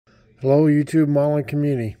Hello YouTube modeling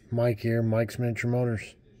community, Mike here, Mike's Miniature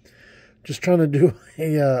Motors. Just trying to do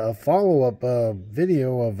a follow-up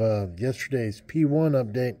video of yesterday's P1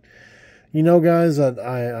 update. You know guys,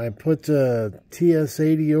 I put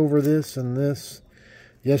TS80 over this and this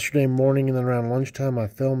yesterday morning, and then around lunchtime I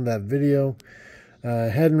filmed that video. I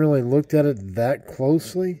hadn't really looked at it that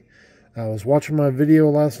closely. I was watching my video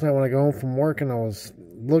last night when I got home from work, and I was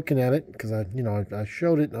looking at it because I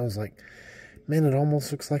showed it and I was like, man, it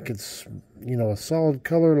almost looks like it's, a solid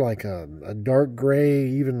color, like a dark gray,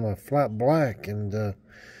 even a flat black. And,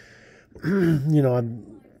 I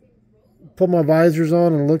put my visors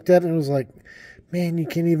on and looked at it, and it was like, man, you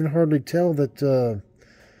can't even hardly tell that the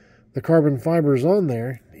carbon fiber is on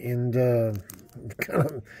there. And kind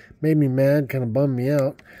of made me mad, kind of bummed me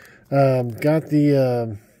out. Got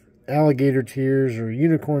the alligator tears or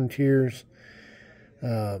unicorn tears.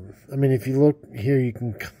 I mean, if you look here, you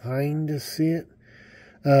can kind of see it.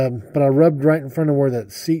 But I rubbed right in front of where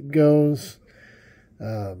that seat goes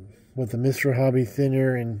with the Mr. Hobby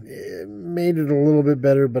thinner, and it made it a little bit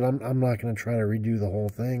better, but I'm not going to try to redo the whole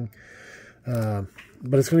thing.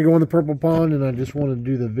 But it's going to go in the purple pond, and I just wanted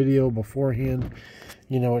to do the video beforehand.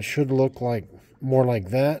 It should look like more like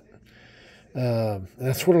that.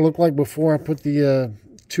 That's what it looked like before I put the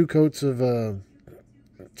 2 coats of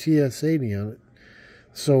TS80 on it.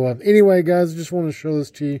 So anyway, guys, I just want to show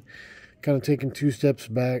this to you, kind of taking 2 steps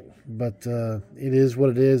back, but it is what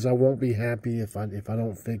it is. I won't be happy if I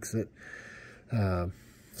don't fix it.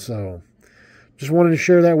 So just wanted to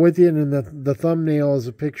share that with you. And then the thumbnail is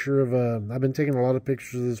a picture of I've been taking a lot of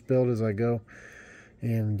pictures of this build as I go,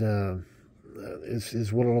 and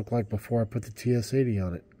is what it looked like before I put the TS80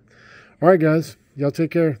 on it. All right, guys, y'all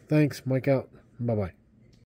take care. Thanks. Mike out. Bye-bye.